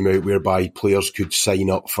document came out whereby players could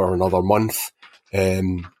sign up for another month,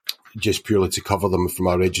 just purely to cover them from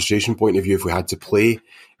a registration point of view if we had to play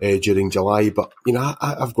during July. But,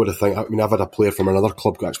 I've got to think, I've had a player from another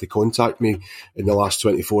club actually contact me in the last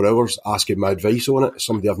 24 hours asking my advice on it,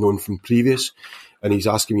 somebody I've known from previous, and he's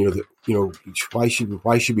asking me, why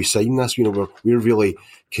should we sign this? We're really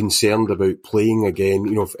concerned about playing again,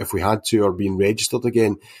 if we had to, or being registered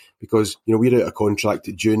again, because, we're out of contract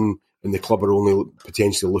at June, and the club are only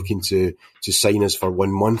potentially looking to sign us for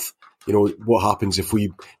 1 month. What happens if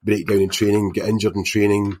we break down in training, get injured in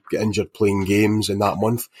training, get injured playing games in that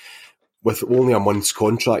month? With only a month's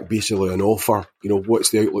contract, basically an offer, what's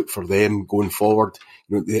the outlook for them going forward?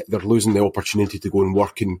 They're losing the opportunity to go and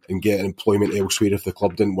work and get employment elsewhere if the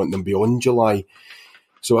club didn't want them beyond July.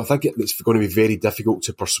 So I think it's going to be very difficult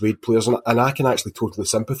to persuade players. And I can actually totally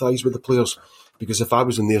sympathise with the players, because if I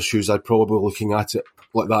was in their shoes, I'd probably be looking at it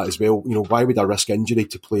like that as well. Why would I risk injury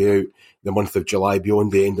to play out the month of July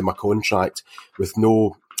beyond the end of my contract with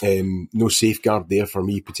no safeguard there for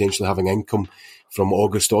me potentially having income from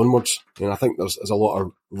August onwards? And I think there's a lot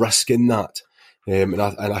of risk in that. And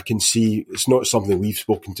I can see it's not something we've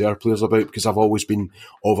spoken to our players about, because I've always been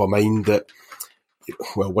of a mind that,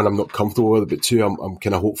 well, when I'm not comfortable with it, but two, I'm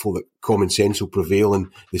kind of hopeful that common sense will prevail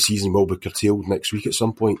and the season will be curtailed next week at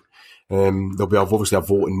some point. There'll be obviously a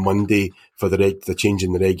vote on Monday for the change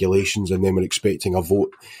in the regulations, and then we're expecting a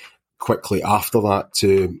vote quickly after that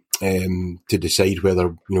to decide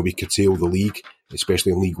whether we curtail the league,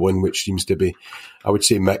 especially in League One, which seems to be, I would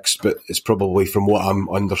say, mixed, but it's probably, from what I'm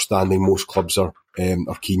understanding, most clubs are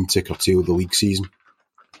keen to curtail the league season.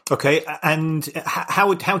 Okay, and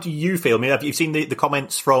how do you feel? I mean, have you seen the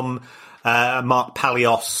comments from Mark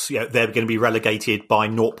Palios? They're going to be relegated by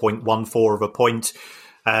 0.14 of a point.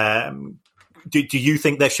 Do you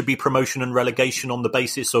think there should be promotion and relegation on the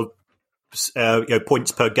basis of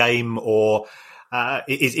points per game, or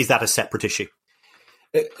is that a separate issue?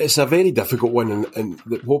 It's a very difficult one, and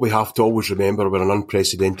what we have to always remember, we're in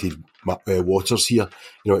unprecedented waters here.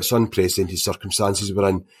 It's unprecedented circumstances we're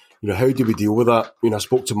in. How do we deal with that? I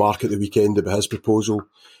spoke to Mark at the weekend about his proposal,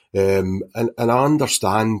 and I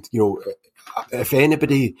understand, if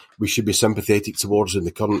anybody we should be sympathetic towards in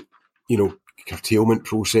the current, curtailment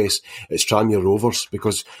process, it's Tranmere Rovers,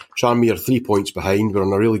 because Tranmere are 3 points behind. We're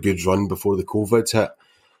on a really good run before the COVID hit.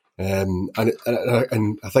 And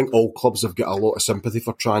I think all clubs have got a lot of sympathy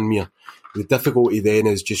for Tranmere. The difficulty then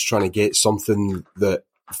is just trying to get something that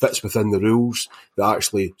fits within the rules that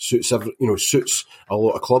actually suits a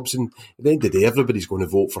lot of clubs. And at the end of the day, everybody's going to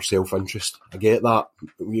vote for self-interest. I get that.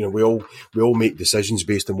 We all make decisions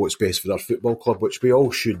based on what's best for our football club, which we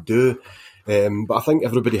all should do. But I think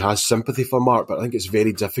everybody has sympathy for Mark, but I think it's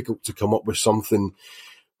very difficult to come up with something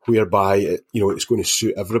whereby it's going to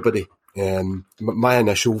suit everybody. My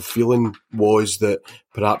initial feeling was that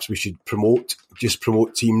perhaps we should promote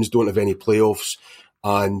teams don't have any playoffs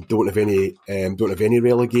and don't have any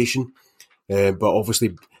relegation. But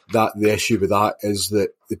obviously the issue with that is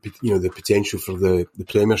that the potential for the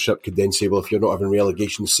Premiership could then say, well, if you're not having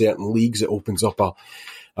relegation in certain leagues, it opens up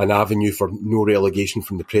an avenue for no relegation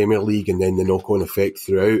from the Premier League, and then the knock-on effect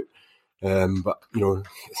throughout. But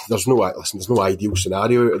there's no ideal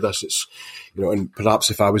scenario out of this. It's and perhaps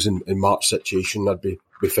if I was in Mark's situation, I'd be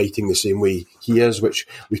fighting the same way he is, which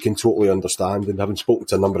we can totally understand. And having spoken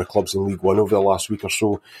to a number of clubs in League One over the last week or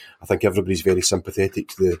so, I think everybody's very sympathetic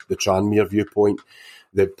to the Tranmere viewpoint.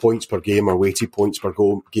 The points per game or weighted points per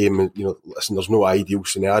game, listen, there's no ideal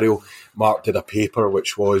scenario. Mark did a paper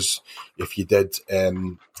which was, if you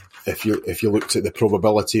looked at the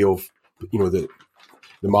probability of, the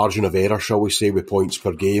margin of error, shall we say, with points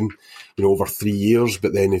per game, over 3 years.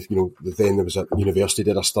 But then then there was a university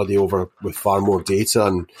did a study with far more data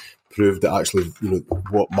and proved that actually,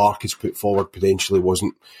 what Mark has put forward potentially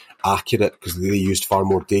wasn't accurate because they used far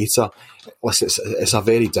more data. Listen, it's a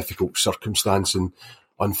very difficult circumstance, and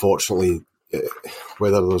unfortunately,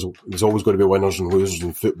 whether there's always going to be winners and losers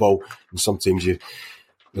in football, and sometimes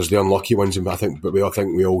there's the unlucky ones, and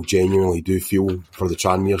we all genuinely do feel for the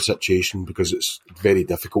Tranmere situation, because it's very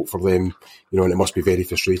difficult for them, and it must be very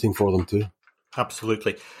frustrating for them too.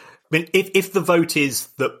 Absolutely. I mean, if the vote is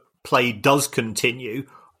that play does continue,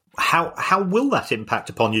 how will that impact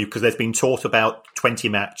upon you? Because there's been talk about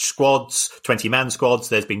 20-man squads.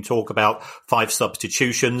 There's been talk about 5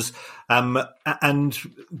 substitutions, and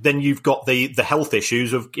then you've got the health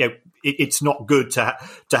issues of it's not good to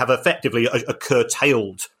have effectively a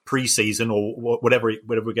curtailed pre-season or whatever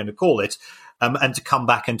we're going to call it, and to come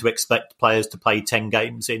back and to expect players to play 10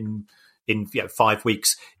 games in 5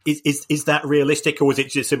 weeks. Is that realistic, or is it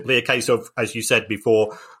just simply a case of, as you said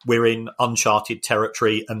before, we're in uncharted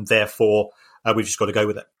territory and therefore we've just got to go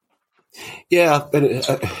with it? Yeah,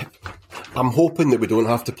 I'm hoping that we don't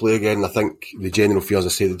have to play again. I think the general feeling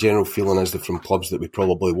is that from clubs that we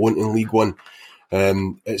probably won't in League One.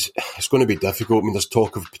 It's going to be difficult. I mean, there's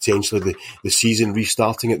talk of potentially the season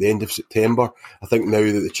restarting at the end of September. I think now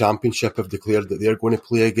that the Championship have declared that they're going to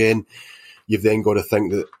play again, you've then got to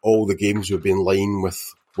think that all the games would be in line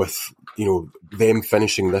with them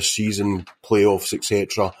finishing this season, playoffs,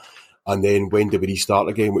 etc. And then when do we restart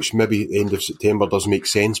again? Which maybe the end of September does make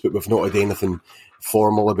sense, but we've not had anything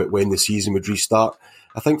formal about when the season would restart.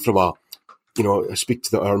 I think from I speak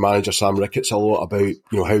to our manager Sam Ricketts a lot about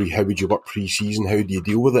how would you work pre-season, how do you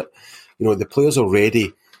deal with it? The players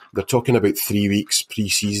already, they're talking about 3 weeks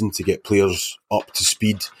pre-season to get players up to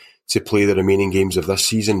speed to play the remaining games of this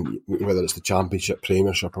season, whether it's the Championship,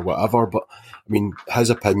 Premiership or whatever. But I mean, his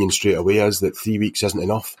opinion straight away is that 3 weeks isn't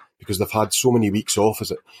enough, because they've had so many weeks off.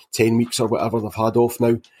 Is it 10 weeks or whatever they've had off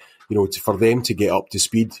now? For them to get up to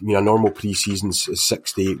speed, I mean, a normal pre-season is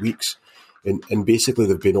 6 to 8 weeks. And basically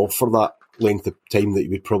they've been off for that length of time that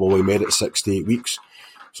you would probably merit 6 to 8 weeks.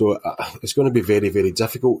 So it's going to be very, very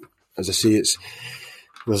difficult. As I say,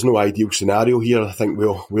 there's no ideal scenario here. I think we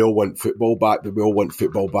all want football back, but we all want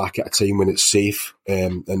football back at a time when it's safe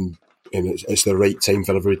and it's the right time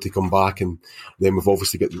for everybody to come back. And then we've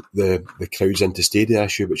obviously got the crowds into stadia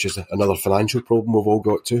issue, which is another financial problem we've all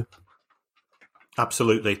got too.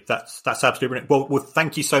 Absolutely, that's absolutely brilliant. Well,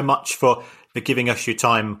 thank you so much for giving us your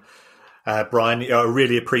time, Brian. I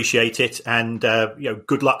really appreciate it, and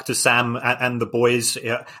good luck to Sam and the boys.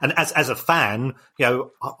 And as a fan, I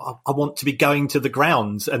want to be going to the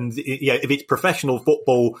grounds, and if it's professional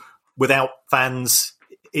football without fans,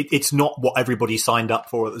 it's not what everybody signed up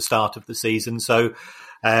for at the start of the season. So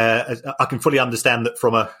I can fully understand that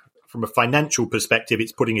from a financial perspective,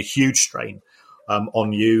 it's putting a huge strain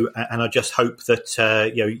on you, and I just hope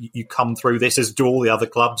that you come through this, as do all the other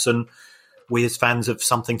clubs, and we as fans have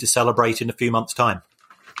something to celebrate in a few months' time.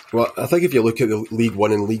 Well, I think if you look at the League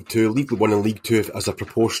One and League Two as a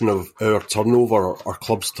proportion of our turnover, our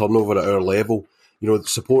club's turnover at our level, the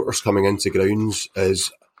supporters coming into grounds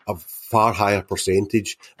is a far higher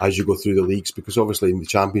percentage as you go through the leagues, because obviously in the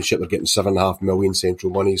Championship they're getting 7.5 million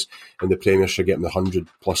central monies, and the Premiership are getting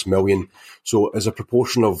 100+ million. So as a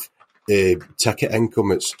proportion of ticket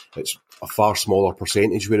income, it's a far smaller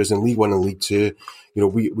percentage, whereas in League One and League Two,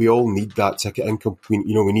 we all need that ticket income. We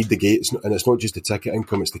need the gates, and it's not just the ticket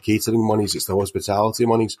income, it's the catering monies, it's the hospitality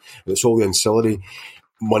monies, and it's all the ancillary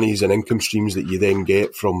monies and income streams that you then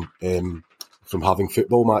get from having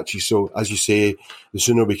football matches. So as you say, the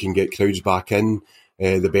sooner we can get crowds back in,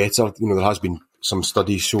 the better. There has been some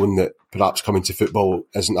studies showing that perhaps coming to football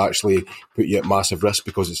isn't actually put you at massive risk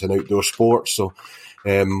because it's an outdoor sport. So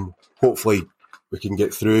hopefully we can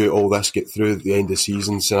get through all this, get through the end of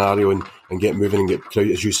season scenario and get moving and get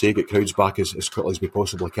crowds back as quickly as we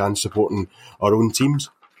possibly can, supporting our own teams.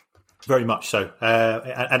 Very much so.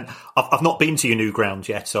 And I've not been to your new ground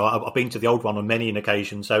yet, so I've been to the old one on many an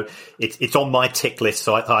occasion. So it's on my tick list.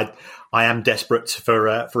 So I am desperate for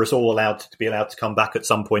us all to be allowed to come back at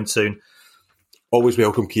some point soon. Always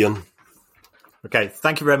welcome, Kieran. Okay,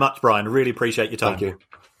 thank you very much, Brian. I really appreciate your time. Thank you.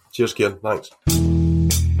 Cheers, Kieran. Thanks.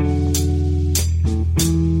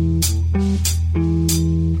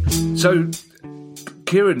 So,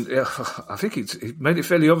 Kieran, I think it made it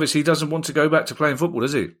fairly obvious he doesn't want to go back to playing football,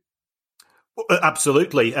 does he?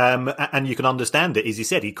 Absolutely. And you can understand it. As he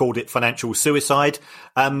said, he called it financial suicide.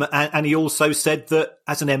 And he also said that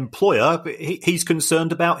as an employer, he's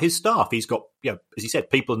concerned about his staff. He's got, as he said,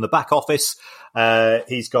 people in the back office.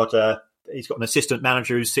 He's got an assistant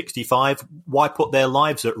manager who's 65. Why put their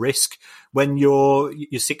lives at risk when you're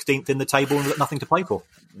 16th in the table and got nothing to play for?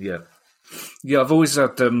 Yeah. Yeah, I've always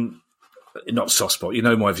had, not soft spot.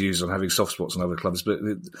 My views on having soft spots on other clubs, but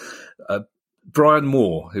Brian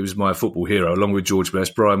Moore, who was my football hero, along with George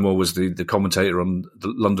Best. Brian Moore was the commentator on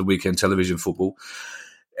the London Weekend Television Football.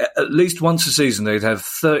 at least once a season they'd have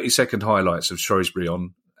 30-second highlights of Shrewsbury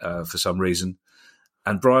on for some reason.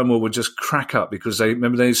 And Brian Moore would just crack up because they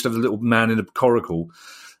used to have a little man in a coracle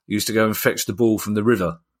who used to go and fetch the ball from the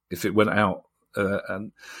river if it went out.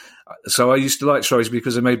 And so I used to like Shrewsbury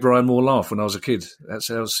because they made Brian Moore laugh when I was a kid. That's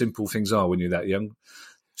how simple things are when you're that young.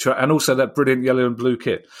 And also that brilliant yellow and blue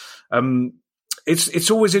kit. It's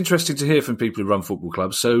always interesting to hear from people who run football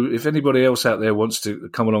clubs. So if anybody else out there wants to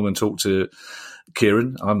come along and talk to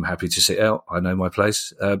Kieran, I'm happy to sit out. I know my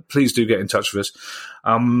place. Please do get in touch with us.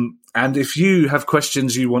 And if you have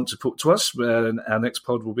questions you want to put to us, our next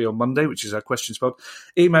pod will be on Monday, which is our questions pod.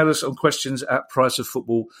 Email us on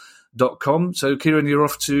questions@priceoffootball.com. So Kieran, you're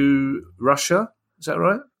off to Russia. Is that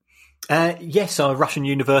right? Yes, I'm Russian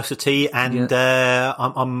University, and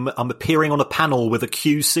I'm appearing on a panel with a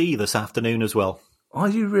QC this afternoon as well. Are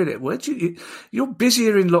you really? You're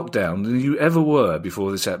busier in lockdown than you ever were before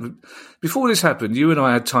this happened. Before this happened, you and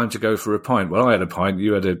I had time to go for a pint. Well, I had a pint.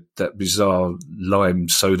 You had that bizarre lime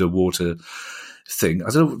soda water thing. I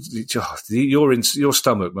don't know. Your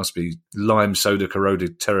stomach must be lime soda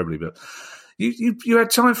corroded terribly, but you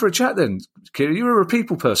had time for a chat then, Kieran. You were a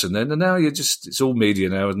people person then, and now it's all media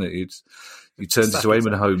now, isn't it? You turned into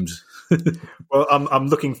Eamon Holmes. Well, I'm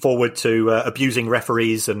looking forward to abusing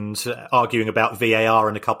referees and arguing about VAR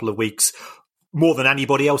in a couple of weeks, more than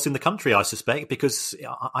anybody else in the country, I suspect, because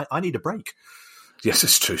I need a break. Yes,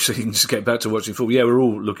 that's true. So you can just get back to watching football. Yeah, we're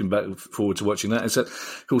all looking forward to watching that. And so,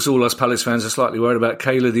 of course, all us Palace fans are slightly worried about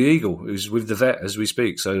Kayla the Eagle, who's with the vet as we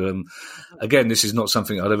speak. So, again, this is not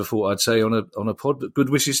something I'd ever thought I'd say on a pod, but good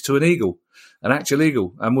wishes to an eagle, an actual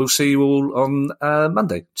eagle. And we'll see you all on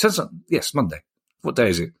Monday. Yes, Monday. What day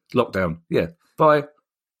is it? Lockdown. Yeah. Bye.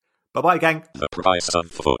 Bye-bye, gang. The price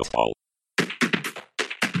of football.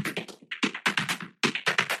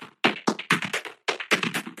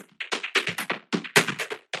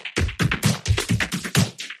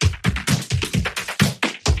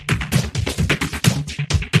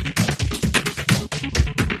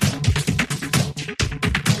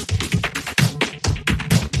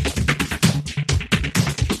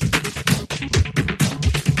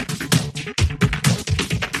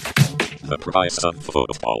 The price of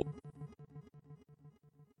football.